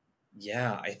specifically.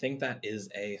 Yeah, I think that is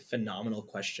a phenomenal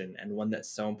question and one that's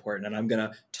so important. And I'm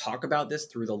gonna talk about this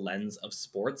through the lens of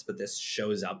sports, but this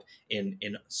shows up in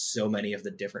so many of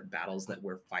the different battles that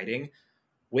we're fighting.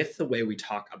 With the way we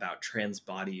talk about trans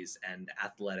bodies and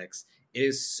athletics, it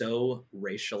is so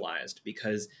racialized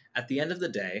because at the end of the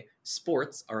day,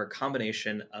 sports are a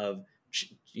combination of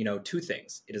two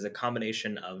things. It is a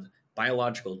combination of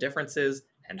biological differences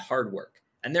and hard work.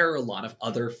 And there are a lot of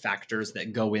other factors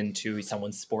that go into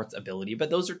someone's sports ability, but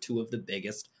those are two of the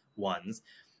biggest ones.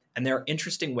 And there are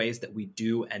interesting ways that we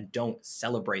do and don't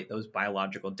celebrate those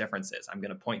biological differences. I'm going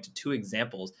to point to two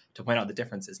examples to point out the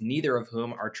differences, neither of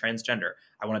whom are transgender.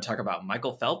 I want to talk about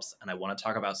Michael Phelps and I want to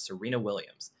talk about Serena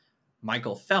Williams.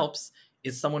 Michael Phelps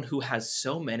is someone who has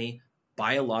so many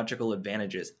biological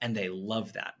advantages, and they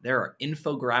love that. There are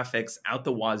infographics out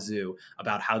the wazoo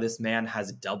about how this man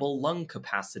has double lung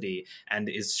capacity and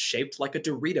is shaped like a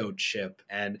Dorito chip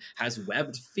and has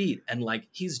webbed feet. And like,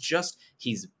 he's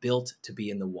built to be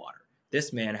in the water.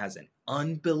 This man has an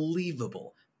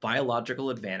unbelievable biological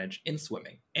advantage in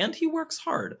swimming, and he works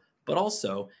hard, but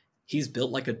also he's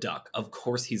built like a duck. Of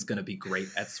course, he's going to be great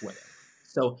at swimming.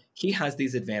 So he has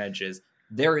these advantages.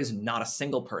 There is not a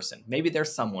single person, maybe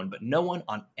there's someone, but no one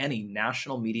on any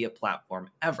national media platform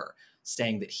ever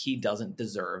saying that he doesn't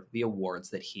deserve the awards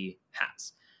that he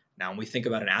has. Now, when we think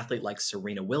about an athlete like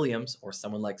Serena Williams or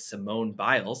someone like Simone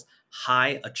Biles,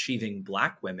 high achieving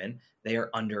Black women, they are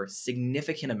under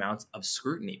significant amounts of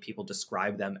scrutiny. People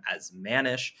describe them as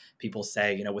mannish. People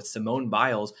say, with Simone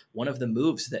Biles, one of the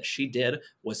moves that she did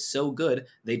was so good,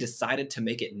 they decided to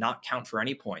make it not count for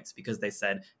any points because they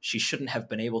said she shouldn't have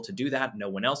been able to do that. No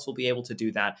one else will be able to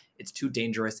do that. It's too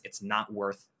dangerous. It's not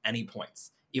worth any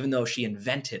points. Even though she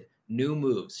invented new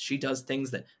moves, she does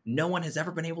things that no one has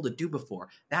ever been able to do before.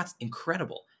 That's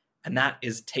incredible. And that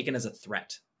is taken as a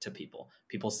threat to people.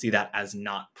 People see that as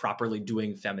not properly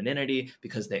doing femininity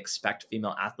because they expect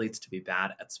female athletes to be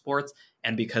bad at sports.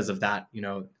 And because of that,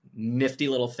 nifty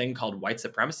little thing called white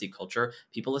supremacy culture,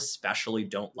 people especially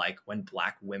don't like when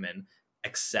Black women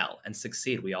excel and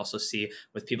succeed. We also see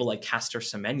with people like Caster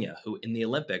Semenya, who in the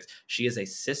Olympics, she is a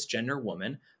cisgender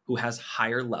woman who has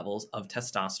higher levels of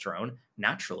testosterone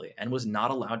naturally and was not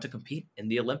allowed to compete in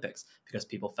the Olympics because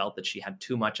people felt that she had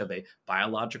too much of a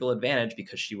biological advantage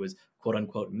because she was quote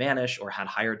unquote mannish or had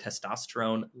higher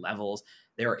testosterone levels.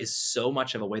 There is so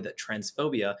much of a way that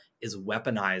transphobia is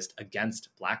weaponized against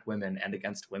Black women and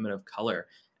against women of color.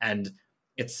 And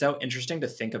it's so interesting to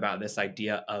think about this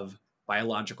idea of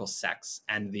biological sex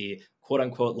and the quote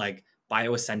unquote like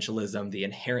bioessentialism, the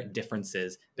inherent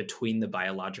differences between the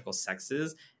biological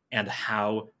sexes and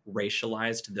how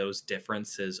racialized those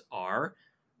differences are,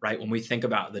 right? When we think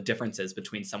about the differences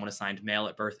between someone assigned male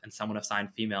at birth and someone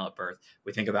assigned female at birth,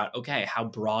 we think about, okay, how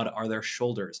broad are their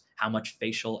shoulders? How much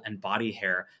facial and body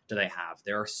hair do they have?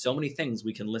 There are so many things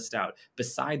we can list out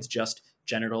besides just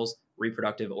genitals,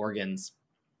 reproductive organs,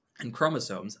 and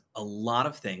chromosomes. A lot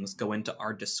of things go into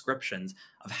our descriptions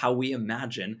of how we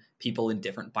imagine people in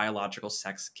different biological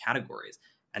sex categories.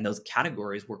 And those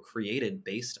categories were created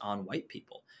based on white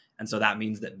people. And so that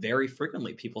means that very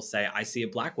frequently people say, I see a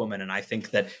Black woman and I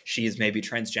think that she is maybe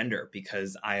transgender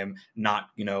because I am not,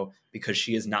 because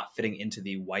she is not fitting into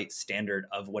the white standard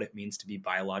of what it means to be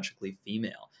biologically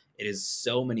female.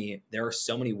 There are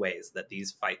so many ways that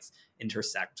these fights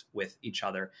intersect with each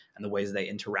other and the ways they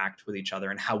interact with each other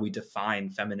and how we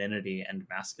define femininity and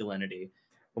masculinity.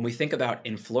 When we think about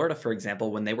in Florida, for example,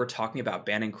 when they were talking about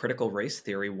banning critical race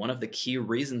theory, one of the key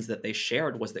reasons that they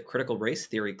shared was that critical race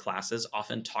theory classes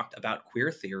often talked about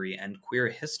queer theory and queer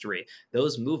history.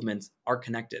 Those movements are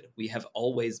connected. We have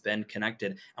always been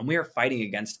connected, and we are fighting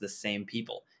against the same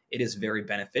people. It is very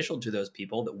beneficial to those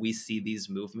people that we see these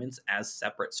movements as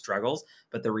separate struggles,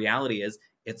 but the reality is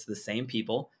it's the same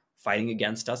people fighting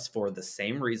against us for the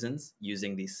same reasons,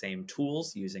 using the same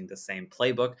tools, using the same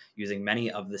playbook, using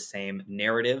many of the same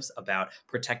narratives about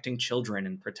protecting children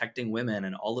and protecting women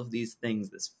and all of these things,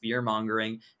 this fear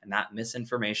mongering and that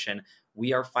misinformation.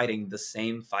 We are fighting the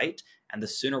same fight. And the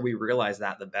sooner we realize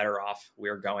that, the better off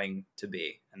we're going to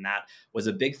be. And that was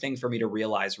a big thing for me to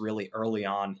realize really early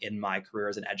on in my career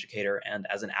as an educator and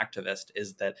as an activist,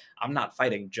 is that I'm not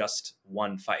fighting just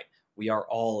one fight. We are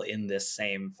all in this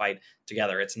same fight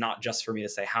together. It's not just for me to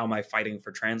say, how am I fighting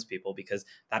for trans people? Because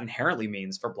that inherently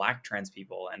means for Black trans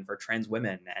people and for trans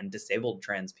women and disabled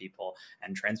trans people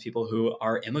and trans people who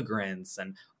are immigrants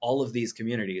and all of these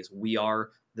communities. We are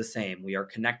the same. We are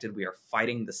connected. We are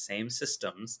fighting the same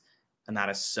systems. And that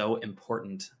is so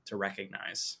important to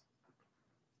recognize.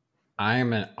 I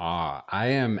am in awe. I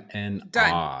am in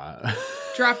Done. awe.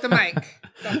 Drop the mic.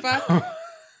 The fuck?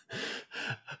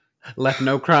 Left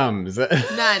no crumbs.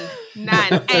 None.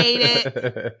 Ate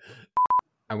it.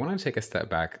 I want to take a step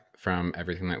back from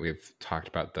everything that we've talked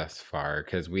about thus far,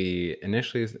 because we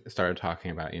initially started talking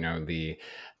about, the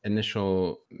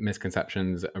initial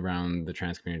misconceptions around the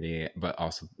trans community, but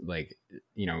also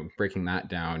breaking that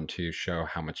down to show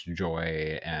how much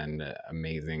joy and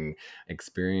amazing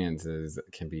experiences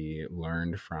can be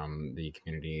learned from the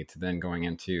community, to then going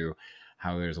into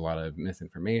how there's a lot of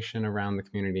misinformation around the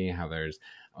community, how there's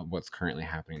what's currently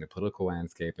happening in the political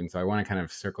landscape. And so I want to kind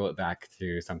of circle it back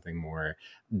to something more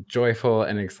joyful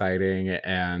and exciting.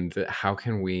 And how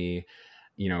can we,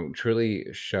 truly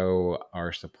show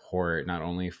our support, not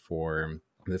only for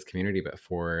this community, but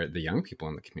for the young people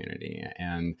in the community?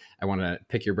 And I want to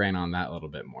pick your brain on that a little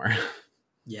bit more.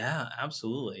 Yeah,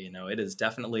 absolutely. It is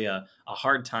definitely a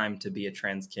hard time to be a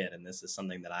trans kid. And this is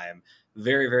something that I am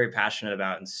very, very passionate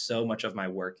about. And so much of my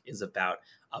work is about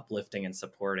uplifting and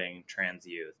supporting trans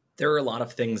youth. There are a lot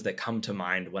of things that come to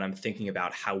mind when I'm thinking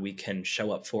about how we can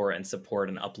show up for and support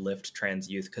and uplift trans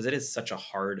youth, because it is such a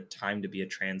hard time to be a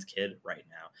trans kid right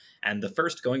now. And the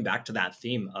first, going back to that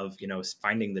theme of,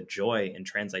 finding the joy in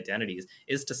trans identities,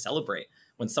 is to celebrate.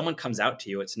 When someone comes out to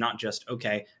you, it's not just,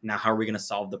 okay, now how are we going to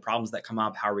solve the problems that come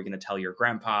up? How are we going to tell your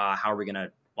grandpa? How are we going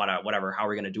to whatever? How are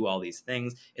we going to do all these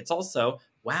things? It's also,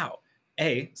 wow,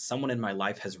 someone in my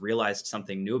life has realized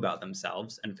something new about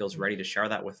themselves and feels ready to share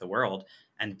that with the world.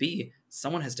 And B,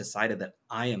 someone has decided that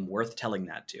I am worth telling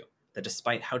that to, that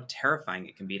despite how terrifying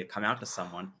it can be to come out to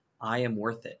someone, I am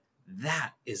worth it.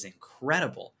 That is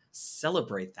incredible.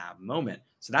 Celebrate that moment.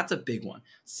 So that's a big one.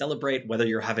 Celebrate whether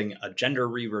you're having a gender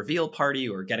reveal party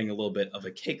or getting a little bit of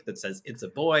a cake that says it's a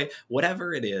boy,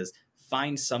 whatever it is,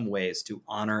 find some ways to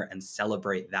honor and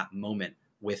celebrate that moment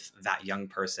with that young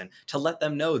person, to let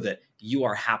them know that you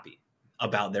are happy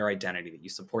about their identity, that you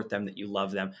support them, that you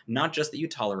love them, not just that you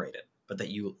tolerate it, but that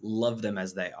you love them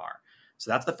as they are.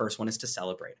 So that's the first one, is to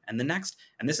celebrate. And the next,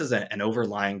 and this is an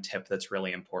overlying tip that's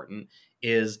really important,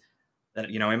 is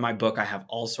that, in my book, I have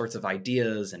all sorts of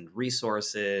ideas and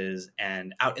resources,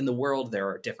 and out in the world, there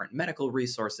are different medical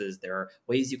resources. There are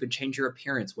ways you can change your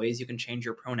appearance, ways you can change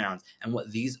your pronouns. And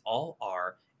what these all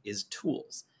are is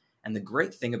tools. And the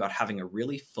great thing about having a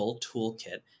really full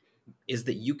toolkit is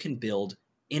that you can build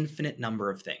infinite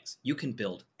number of things. You can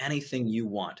build anything you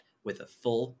want with a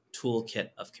full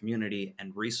toolkit of community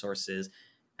and resources.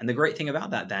 And the great thing about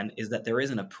that then is that there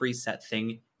isn't a preset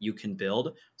thing you can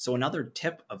build. So another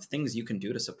tip of things you can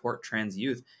do to support trans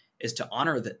youth is to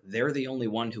honor that they're the only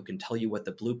one who can tell you what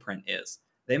the blueprint is.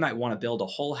 They might want to build a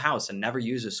whole house and never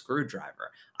use a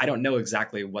screwdriver. I don't know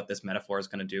exactly what this metaphor is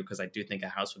going to do, because I do think a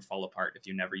house would fall apart if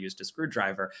you never used a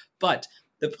screwdriver. But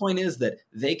the point is that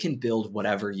they can build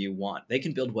whatever you want. They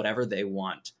can build whatever they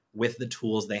want with the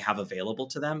tools they have available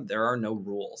to them. There are no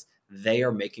rules. They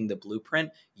are making the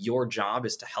blueprint. Your job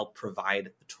is to help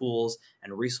provide the tools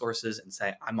and resources and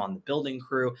say, I'm on the building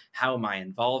crew. How am I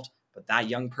involved? But that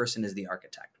young person is the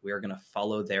architect. We are going to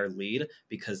follow their lead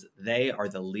because they are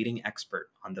the leading expert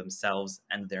on themselves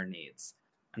and their needs.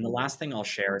 And the last thing I'll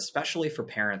share, especially for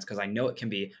parents, because I know it can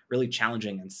be really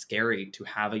challenging and scary to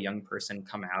have a young person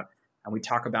come out. And we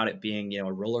talk about it being,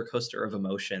 a roller coaster of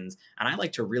emotions. And I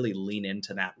like to really lean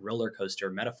into that roller coaster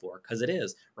metaphor because it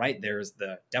is, right? There's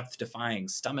the depth defying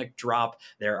stomach drop.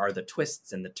 There are the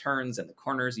twists and the turns and the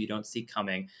corners you don't see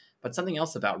coming. But something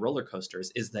else about roller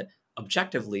coasters is that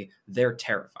objectively, they're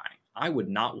terrifying. I would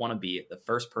not want to be the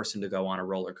first person to go on a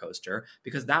roller coaster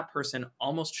because that person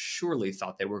almost surely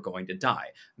thought they were going to die.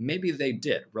 Maybe they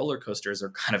did. Roller coasters are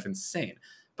kind of insane.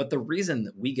 But the reason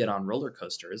that we get on roller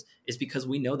coasters is because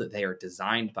we know that they are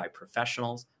designed by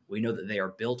professionals. We know that they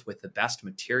are built with the best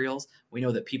materials. We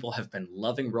know that people have been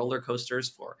loving roller coasters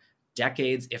for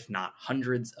decades, if not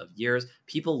hundreds of years.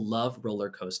 People love roller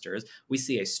coasters. We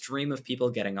see a stream of people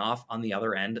getting off on the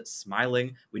other end,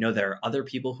 smiling. We know there are other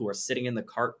people who are sitting in the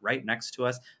cart right next to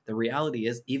us. The reality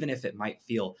is, even if it might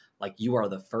feel like you are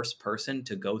the first person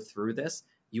to go through this,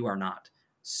 you are not.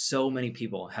 So many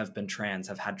people have been trans,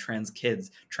 have had trans kids,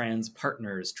 trans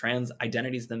partners, trans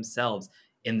identities themselves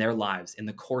in their lives in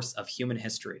the course of human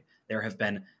history. There have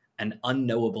been an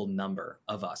unknowable number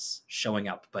of us showing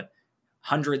up, but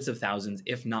hundreds of thousands,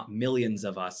 if not millions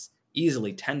of us,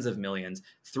 easily tens of millions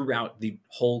throughout the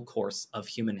whole course of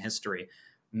human history.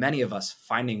 Many of us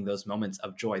finding those moments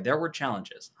of joy. There were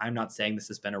challenges. I'm not saying this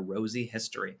has been a rosy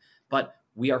history, but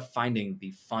we are finding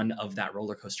the fun of that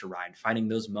roller coaster ride, finding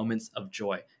those moments of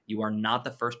joy. You are not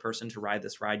the first person to ride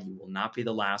this ride. You will not be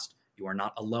the last. You are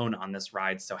not alone on this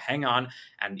ride. So hang on.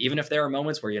 And even if there are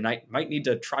moments where you might need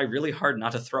to try really hard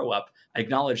not to throw up,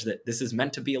 acknowledge that this is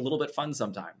meant to be a little bit fun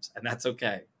sometimes, and that's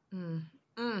okay.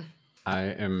 I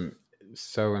am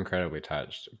so incredibly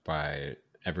touched by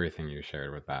everything you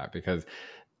shared with that, because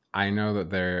I know that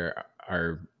there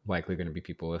are likely going to be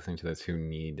people listening to this who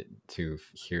need to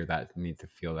hear that, need to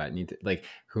feel that, need to, like,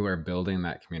 who are building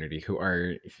that community, who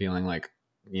are feeling like,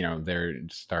 they're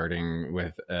starting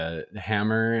with a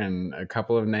hammer and a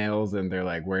couple of nails, and they're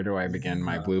like, where do I begin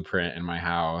my blueprint in my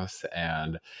house?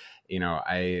 And,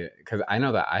 because I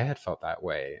know that I had felt that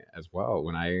way as well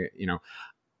when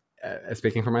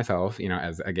speaking for myself,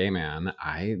 as a gay man,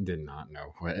 I did not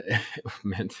know what it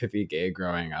meant to be gay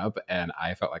growing up. And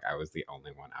I felt like I was the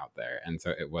only one out there. And so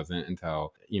it wasn't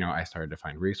until, I started to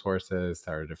find resources,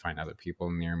 started to find other people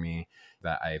near me,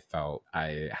 that I felt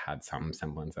I had some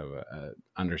semblance of a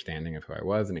understanding of who I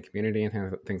was in a community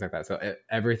and things like that. So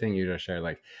everything you just shared,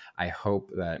 like, I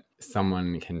hope that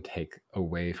someone can take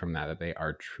away from that they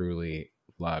are truly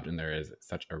loved, and there is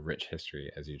such a rich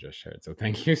history as you just shared. So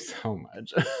thank you so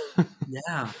much.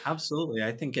 Yeah, absolutely.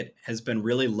 I think it has been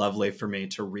really lovely for me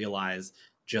to realize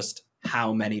just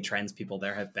how many trans people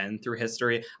there have been through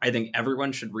history. I think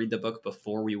everyone should read the book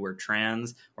Before We Were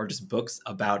Trans, or just books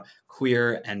about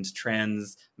queer and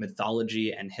trans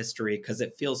mythology and history, because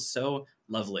it feels so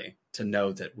lovely to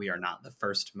know that we are not the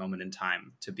first moment in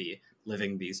time to be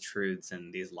living these truths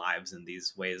and these lives and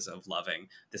these ways of loving.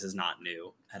 This is not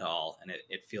new at all. And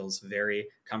it feels very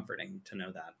comforting to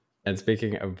know that. And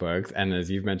speaking of books, and as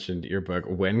you've mentioned your book,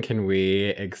 when can we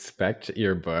expect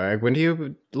your book? When do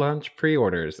you launch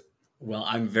pre-orders? Well,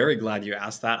 I'm very glad you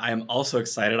asked that. I am also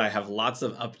excited. I have lots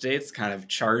of updates kind of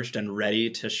charged and ready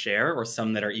to share, or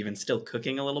some that are even still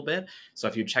cooking a little bit. So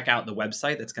if you check out the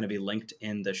website, that's going to be linked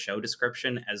in the show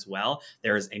description as well.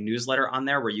 There is a newsletter on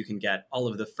there where you can get all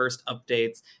of the first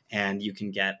updates, and you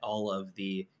can get all of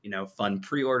the, fun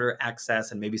pre-order access,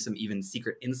 and maybe some even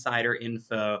secret insider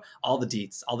info. All the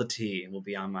deets, all the tea will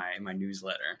be on my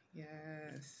newsletter.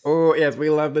 Yes. Oh, yes,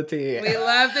 we love the tea. We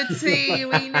love the tea.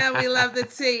 We know we love the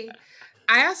tea.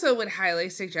 I also would highly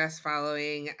suggest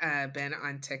following Ben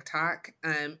on TikTok,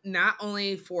 not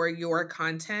only for your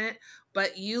content,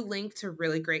 but you link to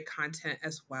really great content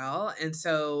as well. And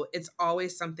so it's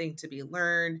always something to be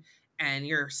learned. And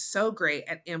you're so great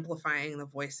at amplifying the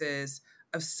voices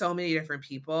of so many different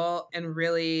people. And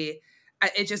really,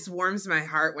 it just warms my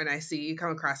heart when I see you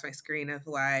come across my screen of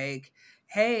like,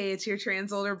 hey, it's your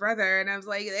trans older brother. And I was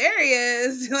like, there he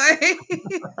is.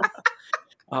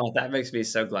 Oh, that makes me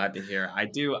so glad to hear. I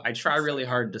try really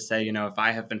hard to say, if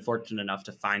I have been fortunate enough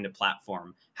to find a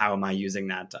platform, how am I using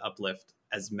that to uplift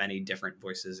as many different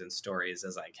voices and stories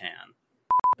as I can?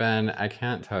 Ben, I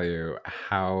can't tell you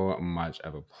how much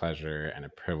of a pleasure and a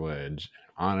privilege and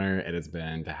honor it has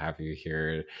been to have you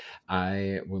here.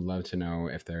 I would love to know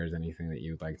if there's anything that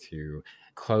you'd like to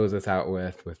close us out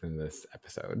with within this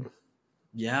episode.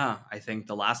 Yeah, I think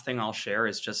the last thing I'll share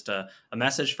is just a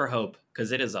message for hope,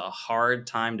 because it is a hard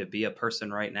time to be a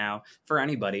person right now for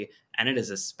anybody. And it is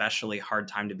especially hard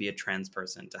time to be a trans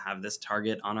person, to have this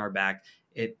target on our back.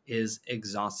 It is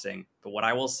exhausting. But what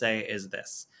I will say is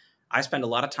this: I spend a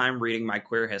lot of time reading my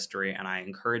queer history, and I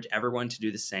encourage everyone to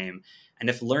do the same. And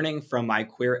if learning from my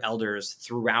queer elders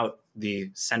throughout the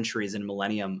centuries and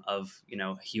millennium of,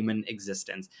 human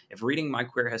existence, if reading my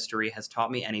queer history has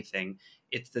taught me anything,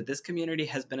 it's that this community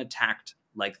has been attacked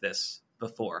like this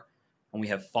before. And we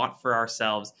have fought for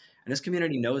ourselves, and this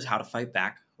community knows how to fight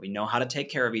back. We know how to take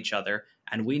care of each other,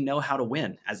 and we know how to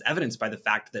win, as evidenced by the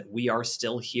fact that we are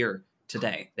still here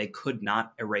today. They could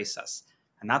not erase us.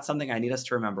 And that's something I need us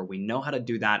to remember. We know how to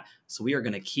do that. So we are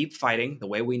going to keep fighting the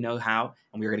way we know how,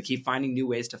 and we are going to keep finding new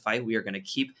ways to fight. We are going to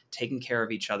keep taking care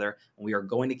of each other, and we are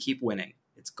going to keep winning.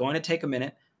 It's going to take a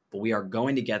minute, but we are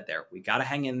going to get there. We got to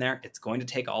hang in there. It's going to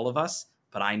take all of us,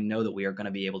 but I know that we are going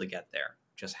to be able to get there.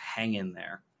 Just hang in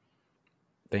there.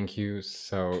 Thank you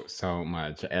so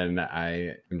much. And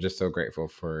I am just so grateful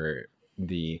for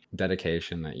the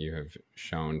dedication that you have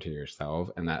shown to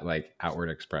yourself, and that like outward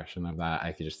expression of that.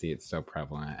 I could just see it's so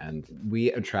prevalent, and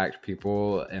we attract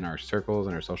people in our circles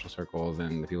and our social circles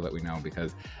and the people that we know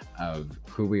because of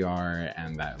who we are,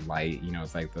 and that light,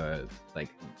 it's like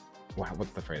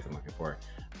what's the phrase I'm looking for?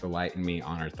 The light in me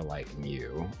honors the light in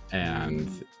you.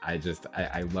 And I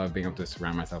love being able to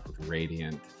surround myself with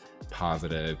radiant,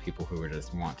 positive people who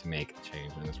just want to make a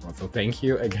change in this world. So thank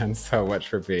you again so much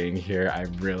for being here. I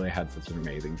really had such an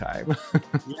amazing time.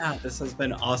 Yeah, this has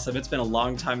been awesome. It's been a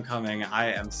long time coming.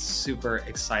 I am super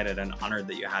excited and honored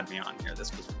that you had me on here.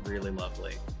 This was really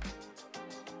lovely.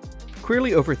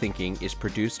 Queerly Overthinking is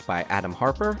produced by Adam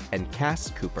Harper and Cass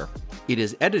Cooper. It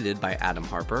is edited by Adam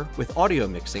Harper with audio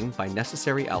mixing by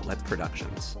Necessary Outlet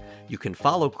Productions. You can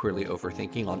follow Queerly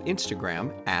Overthinking on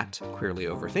Instagram at Queerly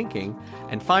Overthinking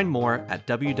and find more at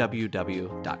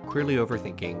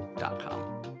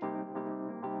www.queerlyoverthinking.com.